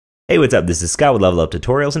Hey, what's up? This is Scott with Level Up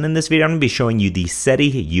Tutorials, and in this video I'm going to be showing you the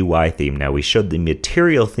Seti UI theme. Now, we showed the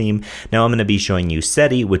material theme. Now I'm going to be showing you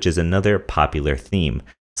Seti, which is another popular theme.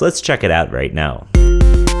 So let's check it out right now.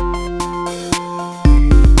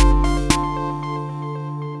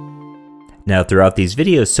 Now, throughout these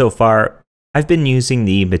videos so far, I've been using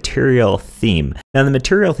the material theme. Now, the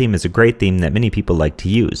material theme is a great theme that many people like to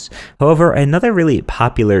use. However, another really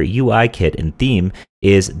popular UI kit and theme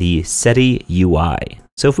is the Seti UI.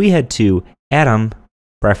 So if we head to Atom,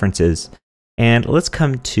 Preferences, and let's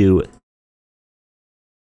come to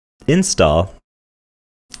Install,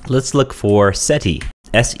 let's look for Seti,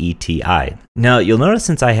 S-E-T-I. Now, you'll notice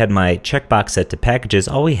since I had my checkbox set to Packages,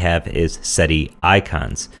 all we have is Seti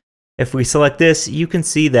icons. If we select this, you can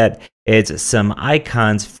see that it's some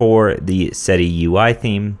icons for the Seti UI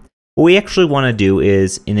theme. What we actually want to do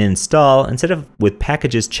is in Install, instead of with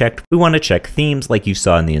Packages checked, we want to check Themes like you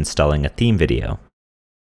saw in the Installing a Theme video.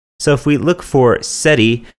 So if we look for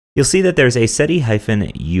Seti, you'll see that there's a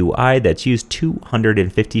Seti-UI that's used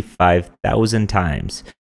 255,000 times.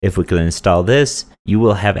 If we can install this, you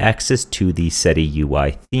will have access to the Seti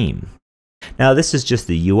UI theme. Now, this is just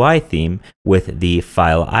the UI theme with the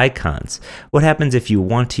file icons. What happens if you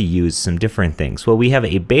want to use some different things? Well, we have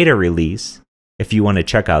a beta release. If you want to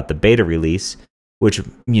check out the beta release, which,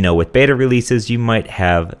 you know, with beta releases, you might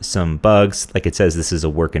have some bugs. Like it says, this is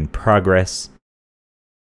a work in progress.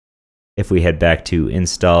 If we head back to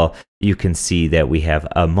Install, you can see that we have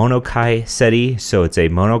a Monokai Seti. So it's a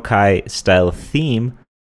Monokai style theme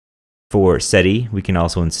for Seti. We can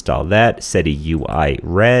also install that. Seti UI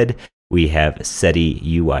Red. We have Seti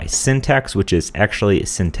UI Syntax, which is actually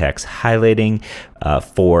syntax highlighting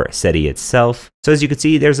for Seti itself. So as you can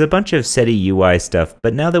see, there's a bunch of Seti UI stuff,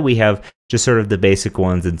 but now that we have just sort of the basic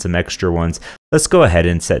ones and some extra ones, let's go ahead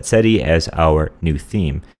and set Seti as our new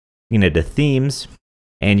theme. You can head to Themes,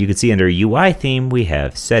 and you can see under UI theme, we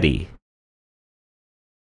have Seti.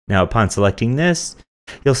 Now, upon selecting this,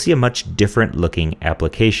 you'll see a much different looking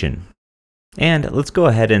application. And let's go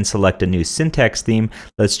ahead and select a new syntax theme.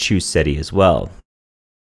 Let's choose Seti as well.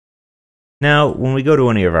 Now, when we go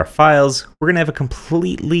to any of our files, we're going to have a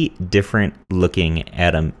completely different looking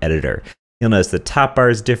Atom editor. You'll notice the top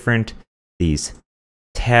bar is different. These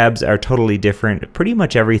tabs are totally different. Pretty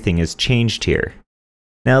much everything is changed here.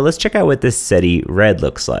 Now, let's check out what this Seti Red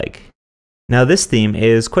looks like. Now, this theme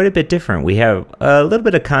is quite a bit different. We have a little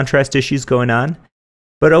bit of contrast issues going on.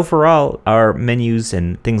 But overall, our menus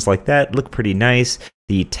and things like that look pretty nice.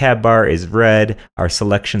 The tab bar is red, our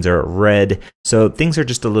selections are red, so things are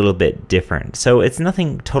just a little bit different. So it's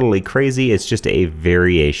nothing totally crazy, it's just a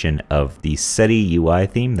variation of the Seti UI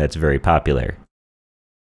theme that's very popular.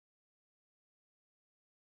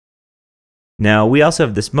 Now, we also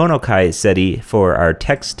have this Monokai Seti for our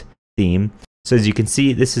text theme. So as you can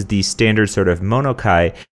see, this is the standard sort of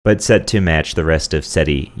Monokai, but set to match the rest of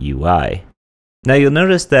Seti UI. Now, you'll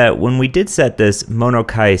notice that when we did set this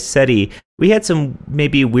Monokai Seti, we had some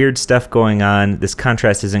maybe weird stuff going on. This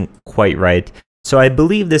contrast isn't quite right. So I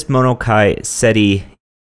believe this Monokai Seti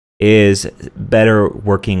is better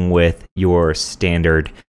working with your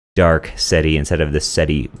standard dark Seti instead of the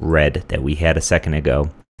Seti Red that we had a second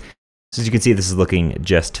ago. So as you can see, this is looking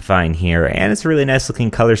just fine here, and it's a really nice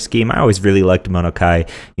looking color scheme. I always really liked Monokai.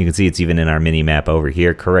 You can see it's even in our mini map over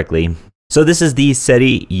here correctly. So this is the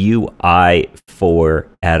Seti UI for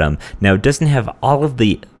Atom. Now, it doesn't have all of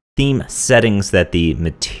the theme settings that the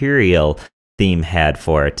material theme had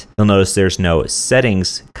for it. You'll notice there's no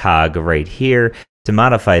settings cog right here to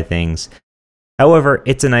modify things. However,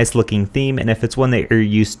 it's a nice looking theme, and if it's one that you're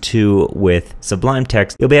used to with Sublime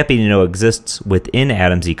Text, you'll be happy to know exists within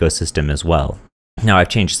Atom's ecosystem as well. Now, I've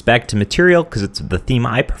changed this back to material because it's the theme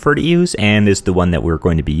I prefer to use and is the one that we're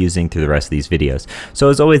going to be using through the rest of these videos. So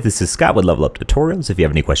as always, this is Scott with Level Up Tutorials. If you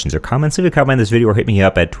have any questions or comments, leave a comment on this video or hit me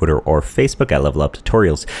up at Twitter or Facebook at Level Up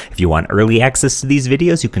Tutorials. If you want early access to these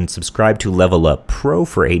videos, you can subscribe to Level Up Pro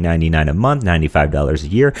for $8.99 a month, $95 a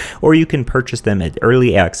year, or you can purchase them at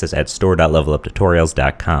early access at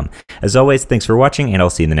store.leveluptutorials.com. As always, thanks for watching, and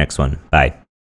I'll see you in the next one. Bye.